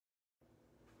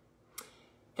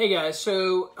Hey guys,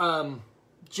 so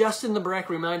Justin the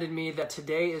Breck reminded me that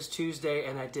today is Tuesday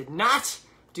and I did not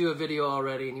do a video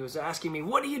already, and he was asking me,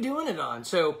 what are you doing it on?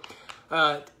 So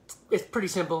it's pretty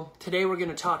simple. Today we're going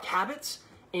to talk habits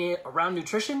around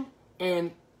nutrition,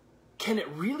 and can it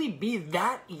really be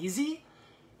that easy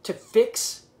to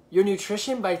fix your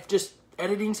nutrition by just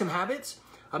editing some habits?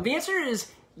 The answer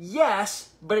is yes,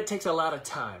 but it takes a lot of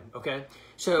time, okay?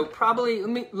 So probably,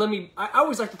 I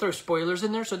always like to throw spoilers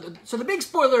in there. So the big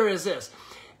spoiler is this.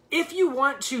 If you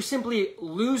want to simply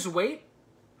lose weight,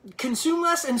 consume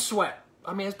less and sweat.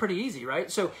 I mean, it's pretty easy, right?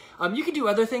 So you can do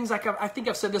other things. Like I think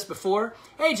I've said this before.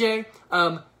 Hey, Jay,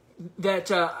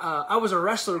 that I was a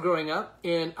wrestler growing up,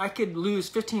 and I could lose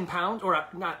 15 pounds, or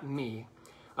not me.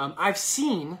 I've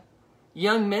seen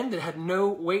young men that had no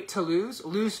weight to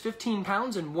lose 15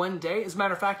 pounds in one day. As a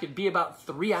matter of fact, it'd be about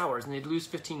 3 hours, and they'd lose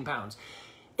 15 pounds.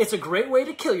 It's a great way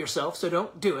to kill yourself, so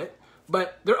don't do it.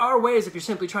 But there are ways, if you're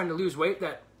simply trying to lose weight,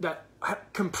 that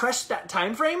compress that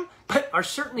time frame, but are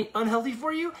certainly unhealthy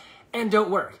for you and don't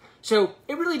work. So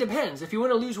it really depends. If you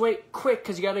want to lose weight quick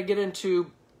because you got to get into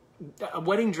a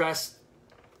wedding dress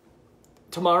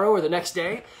tomorrow or the next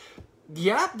day,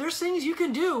 yeah, there's things you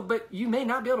can do, but you may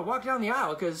not be able to walk down the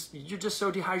aisle because you're just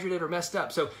so dehydrated or messed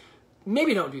up. So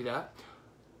maybe don't do that.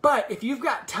 But if you've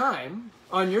got time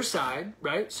on your side,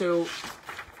 right? So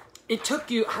it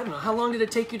took you, I don't know, how long did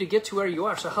it take you to get to where you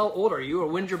are? So how old are you, or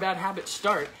when did your bad habits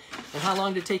start? And how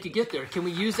long did it take you to get there? Can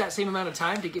we use that same amount of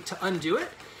time to undo it?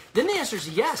 Then the answer is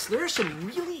yes. There are some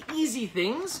really easy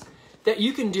things that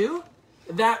you can do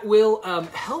that will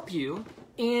help you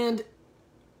and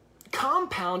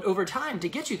compound over time to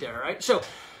get you there, right? So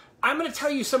I'm going to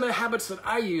tell you some of the habits that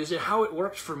I use and how it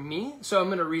works for me. So I'm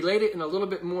going to relate it in a little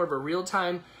bit more of a real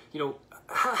time,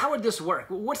 how would this work?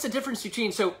 What's the difference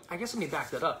between, so I guess let me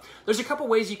back that up. There's a couple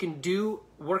ways you can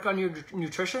work on your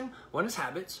nutrition. One is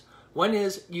habits. One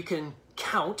is you can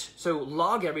count, so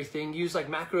log everything, use like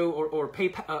macro or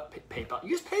PayPal.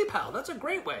 Use PayPal, that's a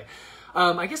great way.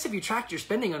 I guess if you tracked your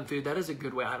spending on food, that is a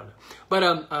good way, I don't know. But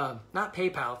not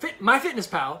PayPal,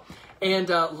 MyFitnessPal, and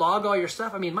log all your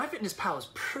stuff. I mean, MyFitnessPal is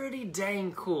pretty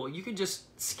dang cool. You can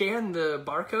just scan the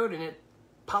barcode and it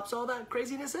pops all that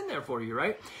craziness in there for you,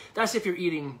 right? That's if you're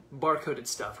eating barcoded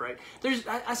stuff, right?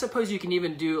 I suppose you can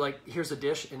even do like, here's a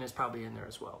dish, and it's probably in there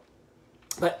as well.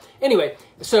 But anyway,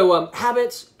 so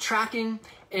habits, tracking,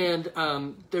 and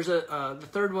there's the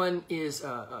third one is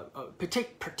a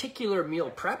particular meal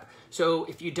prep. So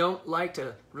if you don't like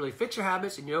to really fix your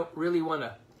habits and you don't really want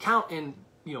to count and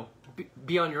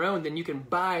be on your own, then you can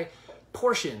buy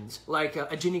portions like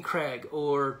a Jenny Craig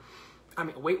or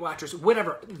Weight Watchers,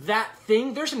 whatever, that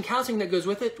thing. There's some counseling that goes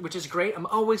with it, which is great. I'm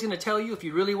always going to tell you, if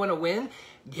you really want to win,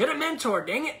 get a mentor,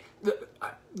 dang it.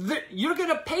 You're going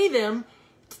to pay them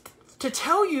to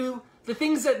tell you the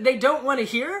things that they don't want to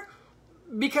hear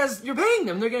because you're paying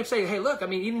them. They're going to say, hey, look,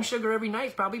 eating sugar every night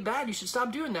is probably bad. You should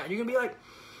stop doing that. And you're going to be like,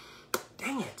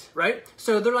 dang it, right?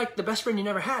 So they're like the best friend you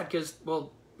never had because,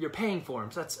 well, you're paying for them.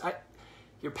 So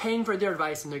you're paying for their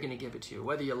advice, and they're going to give it to you,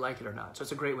 whether you like it or not. So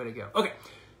it's a great way to go. Okay.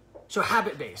 So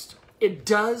habit-based. It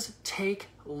does take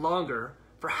longer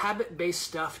for habit-based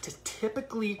stuff to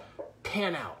typically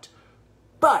pan out.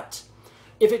 But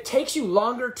if it takes you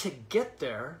longer to get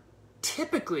there,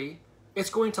 typically it's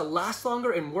going to last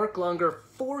longer and work longer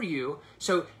for you.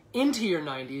 So into your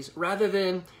 90s, rather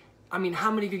than,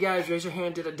 how many of you guys, raise your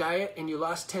hand, did a diet and you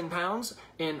lost 10 pounds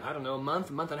in, I don't know, a month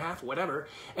and a half, whatever.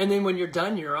 And then when you're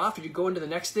done, you're off, and you go into the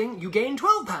next thing, you gain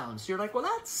 12 pounds. You're like, well,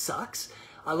 that sucks.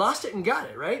 I lost it and got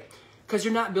it, right? Because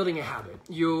you're not building a habit.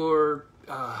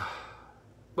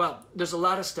 Well, there's a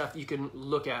lot of stuff you can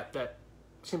look at that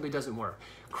simply doesn't work.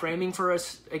 Cramming for an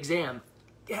exam,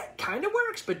 yeah, it kind of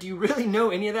works, but do you really know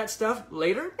any of that stuff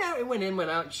later? Yeah, it went in, went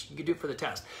out, you could do it for the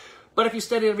test. But if you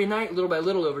study every night, little by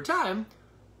little over time,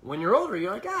 when you're older,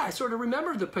 you're like, I sort of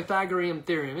remember the Pythagorean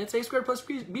theorem. It's a squared plus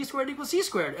b squared equals c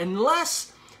squared.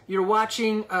 Unless you're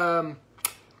watching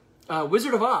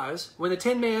Wizard of Oz, when the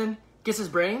Tin Man gets his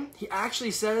brain, he actually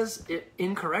says it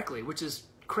incorrectly, which is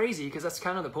crazy because that's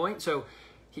kind of the point. So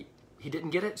he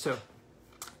didn't get it. So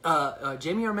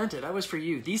Jamie Armenta, that was for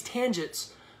you. These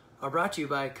tangents are brought to you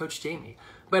by Coach Jamie.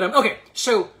 But okay,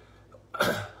 so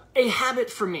a habit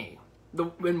for me,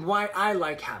 and why I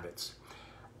like habits.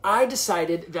 I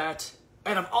decided that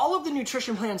out of all of the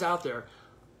nutrition plans out there,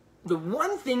 the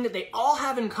one thing that they all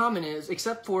have in common is,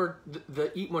 except for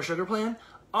the Eat More Sugar plan,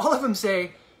 all of them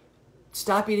say,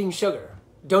 stop eating sugar.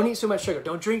 Don't eat so much sugar.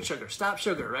 Don't drink sugar. Stop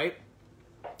sugar, right?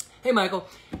 Hey, Michael.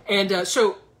 And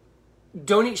so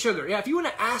don't eat sugar. Yeah, if you want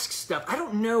to ask stuff, I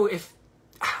don't know if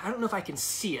I can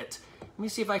see it. Let me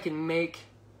see if I can make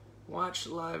watch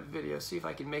live video. See if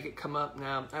I can make it come up.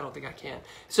 No, I don't think I can.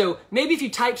 So maybe if you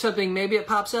type something, maybe it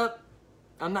pops up.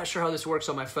 I'm not sure how this works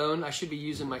on my phone. I should be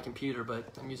using my computer, but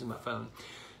I'm using my phone.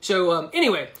 So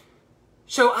anyway,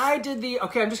 so I did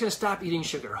okay, I'm just gonna stop eating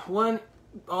sugar. 1,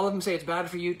 all of them say it's bad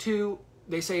for you. 2,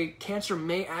 they say cancer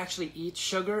may actually eat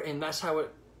sugar and that's how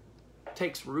it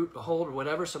takes root, hold, or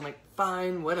whatever. So I'm like,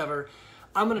 fine, whatever.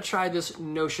 I'm gonna try this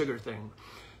no sugar thing.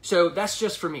 So that's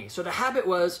just for me. So the habit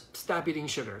was stop eating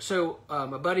sugar. So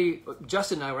my buddy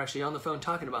Justin and I were actually on the phone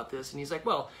talking about this, and he's like,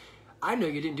 well, I know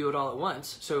you didn't do it all at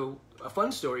once. So a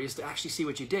fun story is to actually see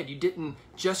what you did. You didn't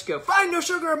just go, fine, no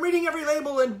sugar, I'm reading every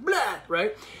label and blah,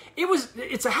 right?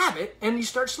 It's a habit, and you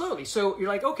start slowly. So you're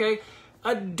like, okay,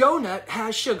 a donut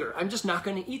has sugar. I'm just not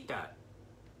gonna eat that.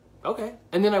 Okay.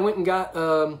 And then I went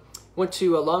and went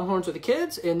to Longhorns with the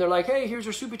kids, and they're like, hey, here's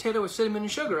your sweet potato with cinnamon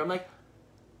and sugar. I'm like,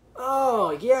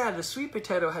 oh, yeah, the sweet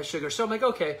potato has sugar. So I'm like,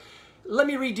 okay, let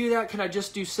me redo that. Can I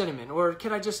just do cinnamon? Or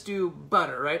can I just do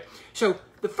butter, right? So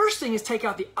the first thing is take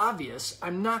out the obvious.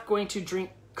 I'm not going to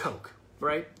drink Coke,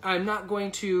 right? I'm not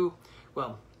going to,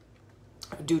 well,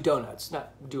 do donuts.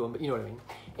 Not do them, but you know what I mean.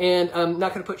 And I'm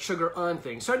not going to put sugar on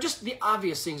things. So just the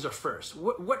obvious things are first.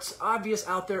 What's obvious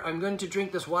out there? I'm going to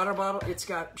drink this water bottle. It's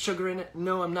got sugar in it.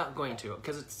 No, I'm not going to,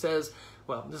 because it says,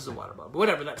 well, this is a water bottle. But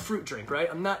whatever, that fruit drink, right?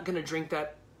 I'm not going to drink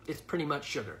that. It's pretty much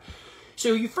sugar.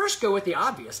 So you first go with the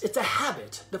obvious. It's a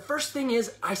habit. The first thing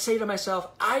is I say to myself,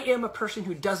 I am a person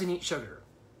who doesn't eat sugar.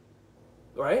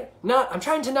 Right? I'm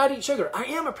trying to not eat sugar. I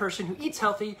am a person who eats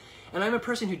healthy, and I'm a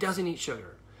person who doesn't eat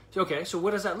sugar. So, okay, so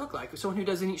what does that look like? Someone who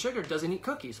doesn't eat sugar doesn't eat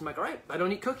cookies. I'm like, all right, I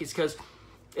don't eat cookies because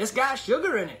it's got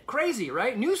sugar in it. Crazy,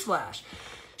 right? Newsflash.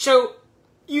 So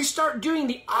you start doing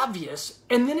the obvious,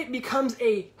 and then it becomes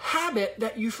a habit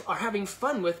that you are having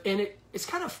fun with, and it's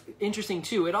kind of interesting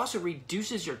too. It also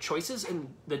reduces your choices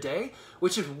in the day,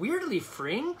 which is weirdly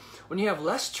freeing. When you have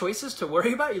less choices to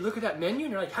worry about, you look at that menu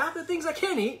and you're like, half the things I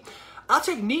can't eat, I'll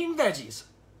take meat and veggies,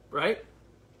 right?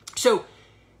 So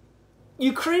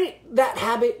you create that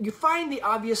habit, you find the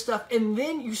obvious stuff, and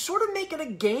then you sort of make it a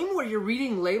game where you're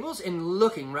reading labels and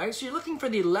looking, right? So you're looking for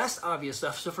the less obvious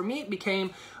stuff. So for me, it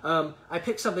became, I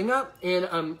picked something up and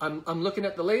I'm looking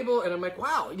at the label and I'm like,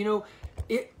 wow, you know,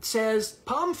 it says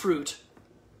palm fruit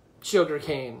sugar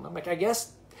cane. I'm like, I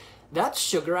guess that's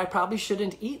sugar. I probably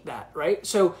shouldn't eat that, right?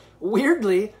 So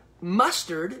weirdly,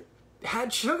 mustard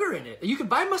had sugar in it. You could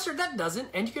buy mustard that doesn't,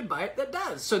 and you could buy it that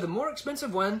does. So the more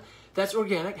expensive one that's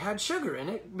organic had sugar in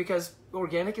it, because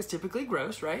organic is typically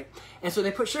gross, right? And so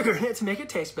they put sugar in it to make it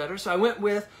taste better. So I went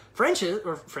with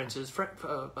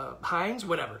Heinz,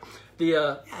 whatever.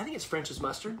 I think it's French's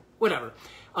mustard, whatever,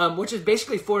 which is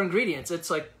basically 4 ingredients. It's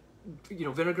like, you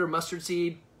know, vinegar, mustard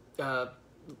seed,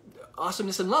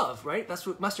 awesomeness, and love, right? That's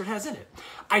what mustard has in it.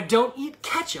 I don't eat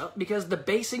ketchup because the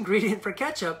base ingredient for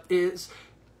ketchup is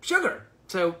sugar.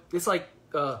 So it's like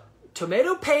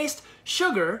tomato paste,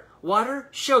 sugar, water,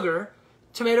 sugar,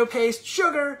 tomato paste,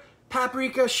 sugar,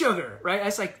 paprika, sugar, right?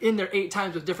 That's like in there 8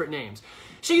 times with different names.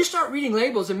 So you start reading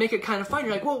labels and make it kind of fun.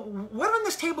 You're like, well, what on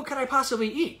this table could I possibly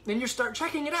eat? Then you start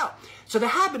checking it out. So the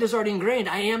habit is already ingrained.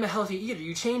 I am a healthy eater.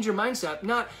 You change your mindset,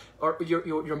 or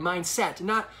your mindset,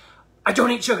 not I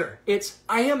don't eat sugar. It's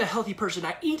I am a healthy person.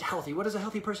 I eat healthy. What does a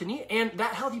healthy person eat? And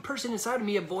that healthy person inside of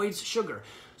me avoids sugar.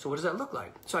 So what does that look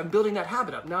like? So I'm building that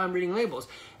habit up. Now I'm reading labels.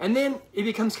 And then it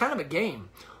becomes kind of a game.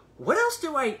 What else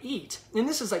do I eat? And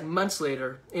this is like months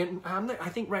later. And I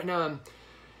think right now I'm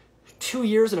 2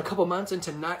 years and a couple months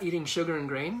into not eating sugar and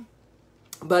grain.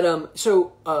 But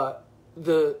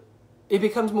it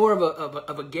becomes more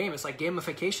of a game. It's like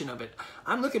gamification of it.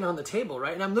 I'm looking on the table,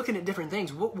 right? And I'm looking at different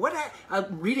things.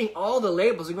 I'm reading all the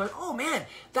labels and going, oh man,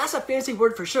 that's a fancy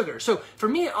word for sugar. So for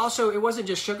me, it wasn't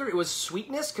just sugar, it was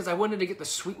sweetness, because I wanted to get the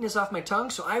sweetness off my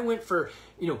tongue. So I went for,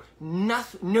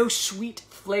 no sweet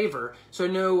flavor. So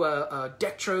no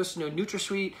dextrose, no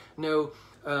NutraSweet, no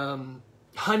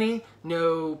honey,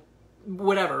 no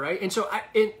whatever, right? And so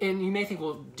and you may think,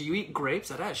 well, do you eat grapes?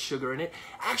 That has sugar in it.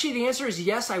 Actually, the answer is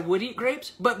yes, I would eat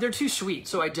grapes, but they're too sweet,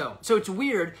 so I don't. So it's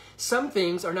weird. Some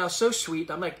things are now so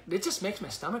sweet, I'm like, it just makes my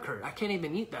stomach hurt. I can't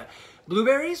even eat that.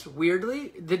 Blueberries,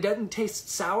 weirdly, they doesn't taste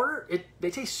sour.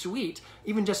 They taste sweet.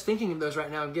 Even just thinking of those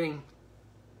right now, I'm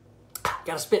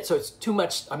gotta spit, so it's too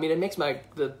much. I mean, it makes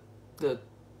the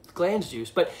glands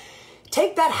juice, but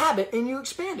take that habit and you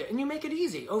expand it and you make it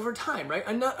easy over time, right?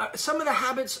 Some of the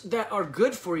habits that are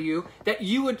good for you that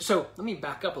you would, so let me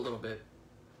back up a little bit.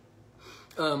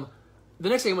 The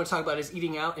next thing I want to talk about is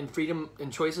eating out and freedom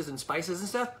and choices and spices and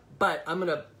stuff, but I'm going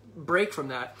to break from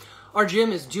that. Our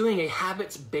gym is doing a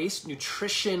habits-based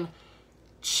nutrition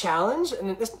challenge,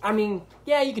 and this, I mean,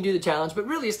 yeah, you can do the challenge, but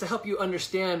really it's to help you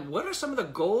understand what are some of the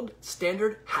gold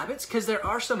standard habits, because there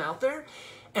are some out there,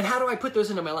 and how do I put those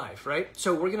into my life, right?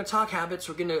 So we're going to talk habits.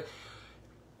 We're going to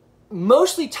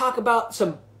mostly talk about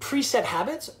some preset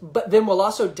habits, but then we'll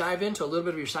also dive into a little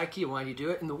bit of your psyche and why you do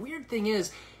it. And the weird thing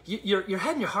is, your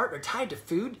head and your heart are tied to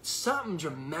food, something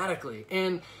dramatically,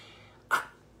 and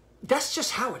that's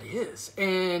just how it is.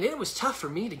 And it was tough for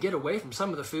me to get away from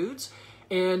some of the foods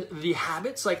and the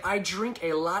habits. Like, I drink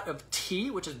a lot of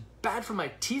tea, which is bad for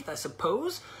my teeth, I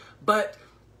suppose, but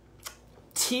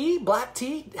tea, black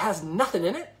tea, has nothing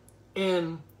in it,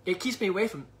 and it keeps me away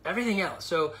from everything else.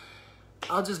 So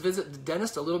I'll just visit the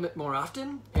dentist a little bit more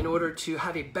often in order to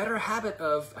have a better habit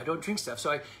of, I don't drink stuff.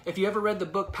 So if you ever read the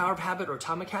book Power of Habit or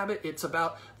Atomic Habit, it's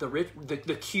about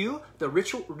the cue, the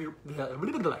ritual,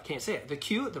 I can't say it, the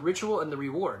cue, the ritual, and the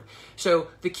reward. So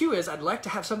the cue is, I'd like to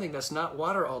have something that's not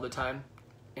water all the time.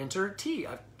 Enter tea.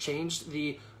 I've changed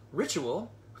the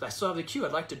ritual. I still have the cue.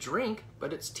 I'd like to drink,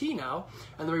 but it's tea now.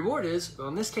 And the reward is, well,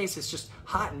 in this case, it's just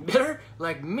hot and bitter,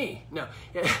 like me. No,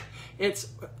 it's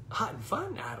hot and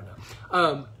fun. I don't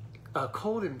know.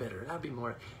 Cold and bitter. That'd be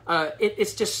more.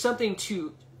 It's just something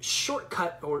to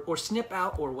shortcut or snip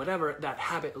out or whatever that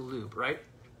habit loop, right?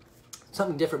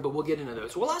 Something different, but we'll get into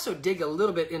those. We'll also dig a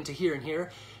little bit into here and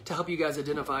here to help you guys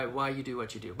identify why you do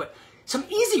what you do. But some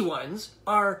easy ones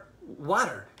are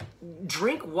water.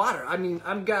 Drink water. I mean,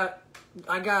 I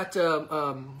got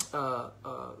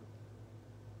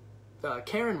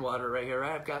Karen water right here.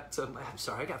 I've got some, I'm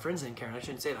sorry, I got friends named Karen. I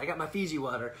shouldn't say that. I got my Fiji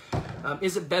water.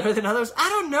 Is it better than others? I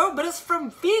don't know, but it's from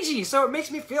Fiji, so it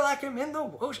makes me feel like I'm in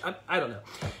the ocean. I don't know.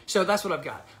 So that's what I've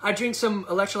got. I drink some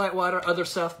electrolyte water, other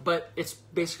stuff, but it's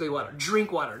basically water.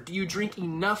 Drink water. Do you drink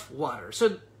enough water?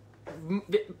 So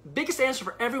the biggest answer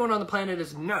for everyone on the planet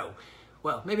is no.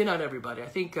 Well, maybe not everybody. I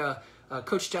think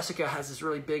Coach Jessica has this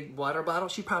really big water bottle.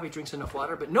 She probably drinks enough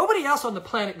water, but nobody else on the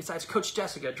planet besides Coach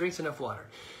Jessica drinks enough water.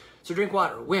 So drink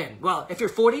water. When? Well, if you're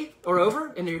 40 or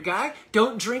over and you're a guy,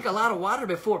 don't drink a lot of water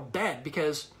before bed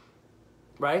because,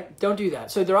 right? Don't do that.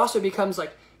 So there also becomes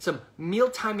like some meal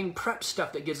timing prep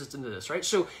stuff that gets us into this, right?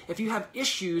 So if you have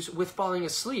issues with falling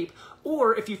asleep,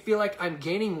 or if you feel like I'm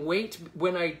gaining weight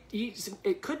when I eat,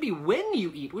 it could be when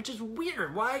you eat, which is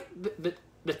weird. Why?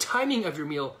 The timing of your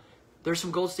meal, there's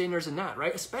some gold standards in that,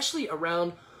 right? Especially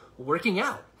around working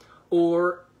out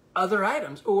or other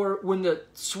items, or when the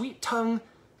sweet tongue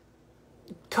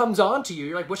comes on to you,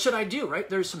 you're like, what should I do, right?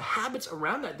 There's some habits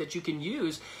around that you can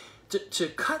use to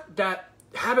cut that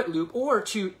habit loop or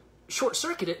to short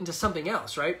circuit it into something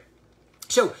else, right?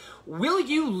 So will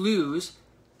you lose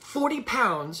 40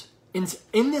 pounds in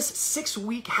this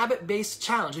 6-week habit-based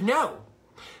challenge? No,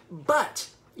 but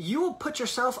you will put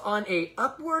yourself on a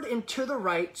upward and to the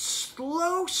right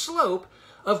slow slope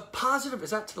of positive. Is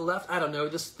that to the left? I don't know.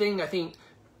 This thing, I think,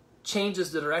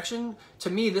 changes the direction. To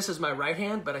me, this is my right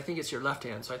hand, but I think it's your left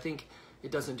hand. So I think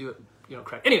it doesn't do it,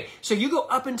 correct. Anyway, so you go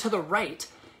up and to the right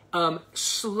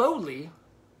slowly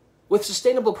with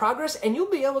sustainable progress, and you'll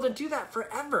be able to do that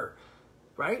forever,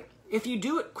 right? If you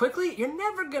do it quickly, you're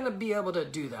never going to be able to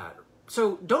do that.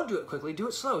 So don't do it quickly. Do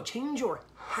it slow. Change your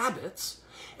habits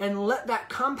and let that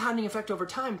compounding effect over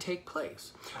time take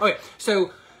place. Okay,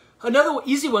 so another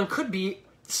easy one could be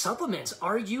supplements.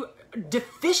 Are you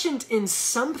deficient in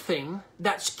something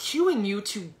that's cueing you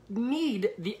to need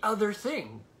the other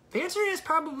thing? The answer is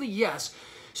probably yes.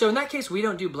 So in that case, we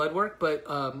don't do blood work, but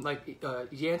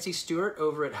Yancey Stewart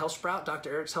over at HealthSprout,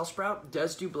 Dr. Eric's HealthSprout,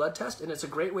 does do blood tests, and it's a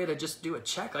great way to just do a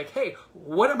check. Like, hey,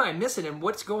 what am I missing and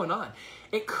what's going on?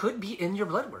 It could be in your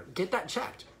blood work. Get that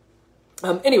checked.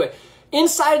 Anyway,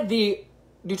 inside the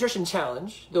nutrition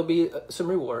challenge, there'll be some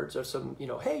rewards or some,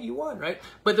 hey, you won, right?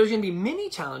 But there's going to be mini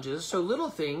challenges, so little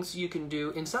things you can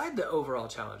do inside the overall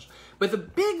challenge. But the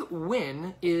big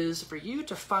win is for you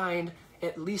to find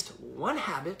at least one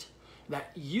habit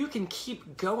that you can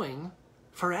keep going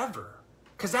forever,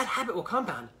 because that habit will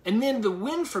compound. And then the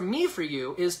win for me, for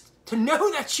you, is to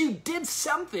know that you did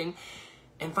something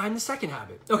and find the second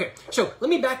habit. Okay, so let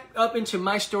me back up into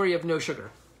my story of no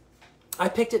sugar. I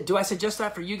picked it. Do I suggest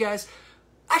that for you guys?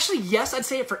 Actually, yes, I'd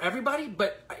say it for everybody,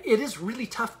 but it is really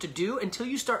tough to do until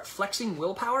you start flexing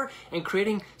willpower and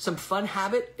creating some fun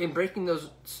habit and breaking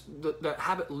the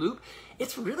habit loop.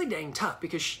 It's really dang tough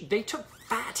because they took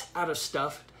fat out of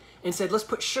stuff and said, let's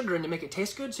put sugar in to make it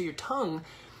taste good, so your tongue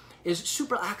is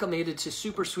super acclimated to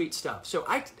super sweet stuff. So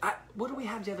what did we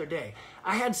have the other day?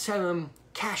 I had some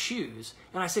cashews,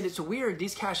 and I said, it's weird,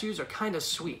 these cashews are kind of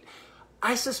sweet.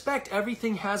 I suspect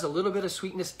everything has a little bit of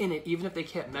sweetness in it, even if they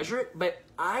can't measure it, but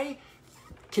I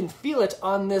can feel it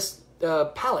on this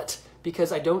palate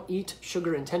because I don't eat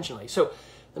sugar intentionally. So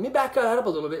let me back that up a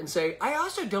little bit and say, I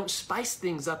also don't spice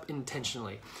things up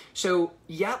intentionally. So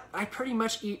yeah, I pretty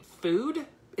much eat food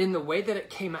in the way that it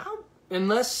came out,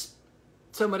 unless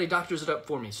somebody doctors it up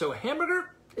for me. So a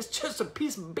hamburger is just a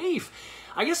piece of beef.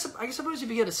 I suppose if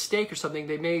you get a steak or something,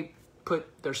 they may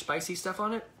put their spicy stuff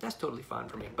on it. That's totally fine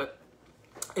for me. But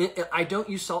I don't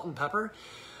use salt and pepper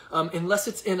unless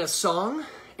it's in a song,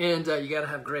 and you gotta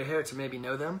have gray hair to maybe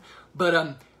know them.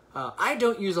 But I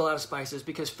don't use a lot of spices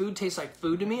because food tastes like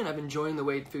food to me, and I'm enjoying the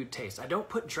way food tastes. I don't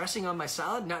put dressing on my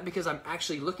salad, not because I'm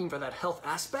actually looking for that health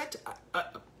aspect.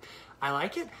 I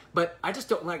like it, but I just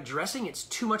don't like dressing. It's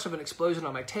too much of an explosion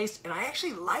on my taste, and I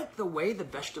actually like the way the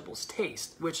vegetables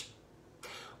taste, which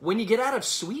when you get out of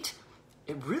sweet,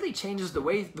 it really changes the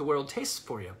way the world tastes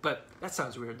for you. But that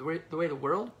sounds weird. The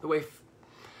way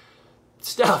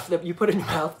stuff that you put in your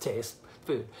mouth tastes.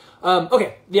 Food.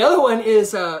 Okay, the other one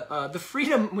is the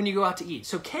freedom when you go out to eat.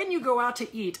 So can you go out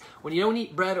to eat when you don't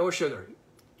eat bread or sugar? You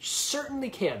certainly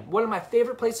can. One of my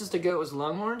favorite places to go is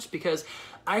Longhorns because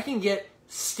I can get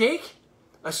steak,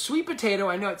 a sweet potato.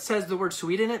 I know it says the word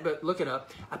sweet in it, but look it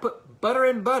up. I put butter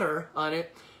and butter on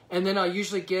it, and then I'll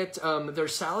usually get their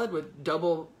salad with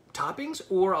double toppings,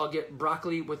 or I'll get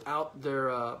broccoli without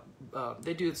their,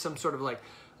 they do some sort of like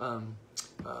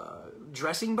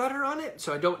dressing butter on it,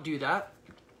 so I don't do that.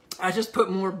 I just put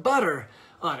more butter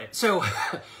on it. So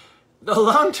the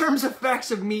long-term effects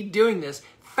of me doing this,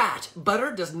 fat.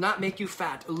 Butter does not make you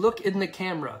fat. Look in the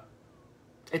camera.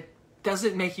 It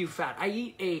doesn't make you fat. I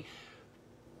eat a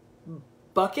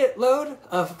bucket load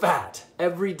of fat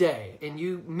every day,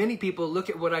 and many people look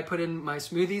at what I put in my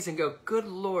smoothies and go, good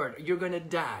Lord, you're gonna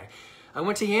die. I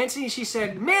went to Yancy and she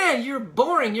said, man, you're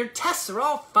boring. Your tests are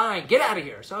all fine. Get out of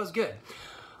here. So I was good.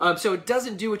 So it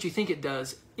doesn't do what you think it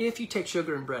does if you take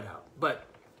sugar and bread out. But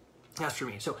that's for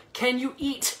me. So can you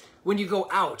eat when you go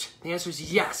out? The answer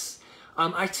is yes.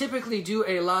 I typically do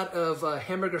a lot of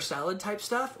hamburger salad type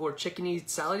stuff or chickeny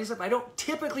salad stuff. I don't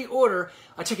typically order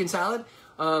a chicken salad.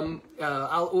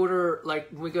 I'll order, like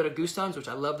when we go to Gustan's, which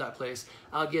I love that place,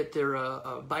 I'll get their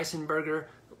bison burger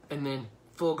and then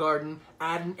full garden,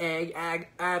 add an egg,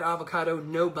 add avocado,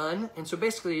 no bun. And so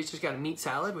basically it's just got a meat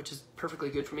salad, which is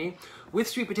perfectly good for me, with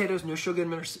sweet potatoes, no sugar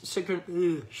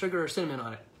or cinnamon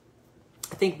on it.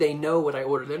 I think they know what I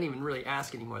ordered. They don't even really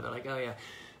ask anymore. They're like, oh yeah,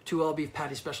 2 all beef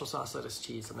patty, special sauce, lettuce,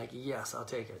 cheese. I'm like, yes, I'll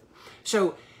take it.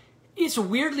 So it's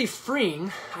weirdly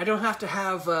freeing. I don't have to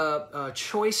have a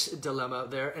choice dilemma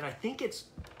there. And I think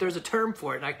there's a term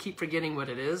for it, and I keep forgetting what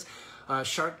it is.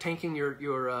 Shark tanking your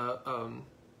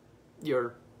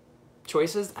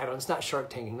choices. I don't know, it's not Shark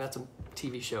Tanking, that's a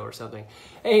TV show or something.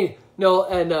 Hey, no,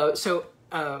 and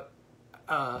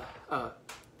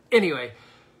anyway,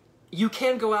 you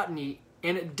can go out and eat,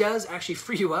 and it does actually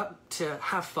free you up to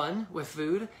have fun with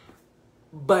food,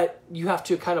 but you have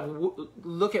to kind of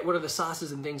look at what are the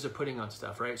sauces and things they're putting on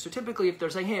stuff, right? So typically if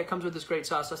they're saying, hey, it comes with this great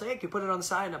sauce, I say, hey, can you put it on the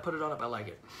side? And I put it on if I like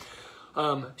it.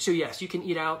 So yes, you can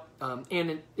eat out,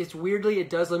 and it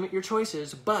does limit your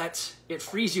choices, but it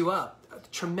frees you up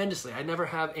tremendously. I never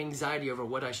have anxiety over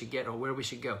what I should get or where we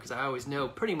should go because I always know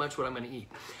pretty much what I'm going to eat.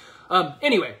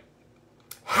 Anyway,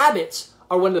 habits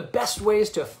are one of the best ways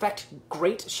to affect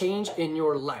great change in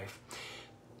your life.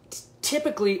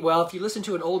 Typically, well, if you listen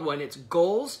to an old one, it's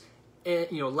goals,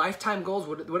 and lifetime goals.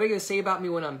 What are you going to say about me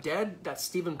when I'm dead? That's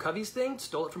Stephen Covey's thing.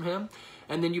 Stole it from him.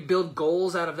 And then you build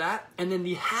goals out of that. And then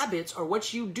the habits are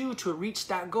what you do to reach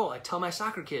that goal. I tell my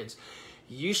soccer kids,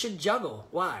 you should juggle.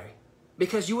 Why?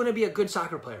 Because you want to be a good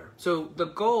soccer player. So the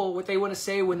goal, what they want to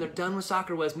say when they're done with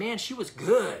soccer was, man, she was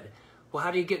good. Well,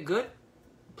 how do you get good?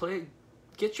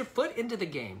 Get your foot into the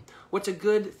game. What's a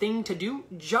good thing to do?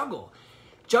 Juggle.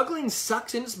 Juggling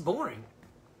sucks and it's boring.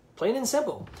 Plain and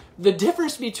simple. The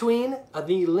difference between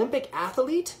the Olympic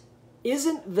athlete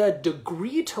isn't the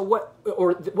degree to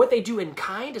what they do in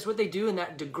kind is what they do in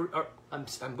that degree.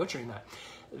 I'm butchering that.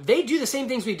 They do the same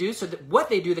things we do, so that what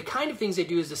they do, the kind of things they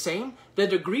do is the same. The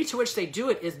degree to which they do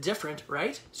it is different,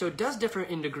 right? So it does differ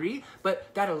in degree,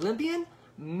 but that Olympian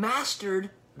mastered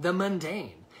the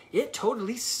mundane. It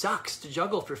totally sucks to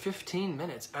juggle for 15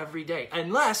 minutes every day,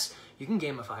 unless you can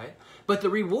gamify it. But the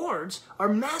rewards are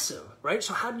massive, right?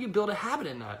 So how do you build a habit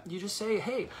in that? You just say,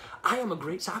 hey, I am a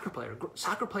great soccer player.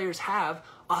 Soccer players have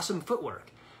awesome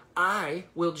footwork. I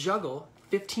will juggle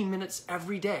 15 minutes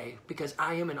every day because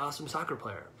I am an awesome soccer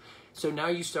player. So now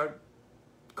you start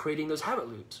creating those habit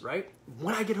loops, right?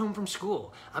 When I get home from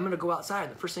school, I'm going to go outside.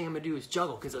 The first thing I'm going to do is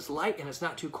juggle because it's light and it's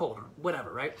not too cold or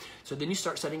whatever, right? So then you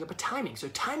start setting up a timing. So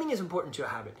timing is important to a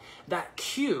habit. That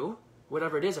cue,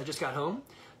 whatever it is, I just got home,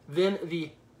 then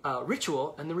the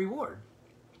ritual and the reward,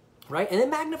 right? And then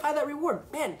magnify that reward.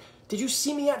 Man, Did you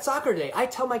see me at soccer day? I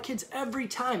tell my kids every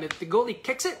time, if the goalie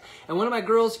kicks it and one of my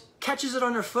girls catches it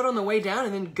on her foot on the way down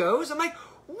and then goes, I'm like,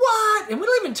 what? And we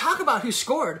don't even talk about who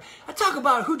scored. I talk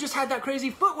about who just had that crazy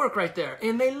footwork right there.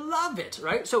 And they love it,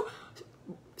 right? So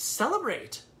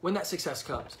celebrate when that success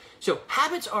comes. So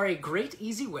habits are a great,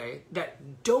 easy way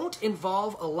that don't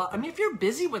involve a lot. I mean, if you're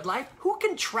busy with life, who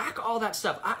can track all that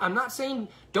stuff? I'm not saying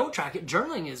don't track it.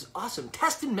 Journaling is awesome.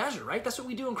 Test and measure, right? That's what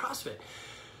we do in CrossFit.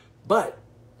 But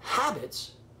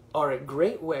habits are a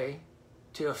great way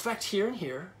to affect here and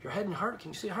here, your head and heart.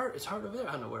 Can you see heart? It's heart over there.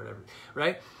 I don't know where it is,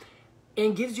 right?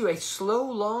 And gives you a slow,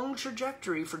 long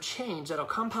trajectory for change that'll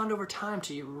compound over time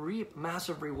till you reap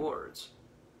massive rewards.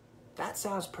 That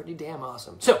sounds pretty damn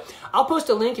awesome. So I'll post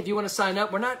a link if you want to sign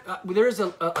up. We're not, there is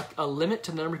a limit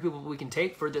to the number of people we can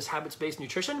take for this habits-based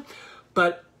nutrition,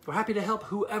 but we're happy to help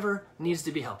whoever needs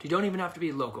to be helped. You don't even have to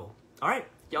be local. All right,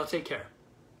 y'all take care.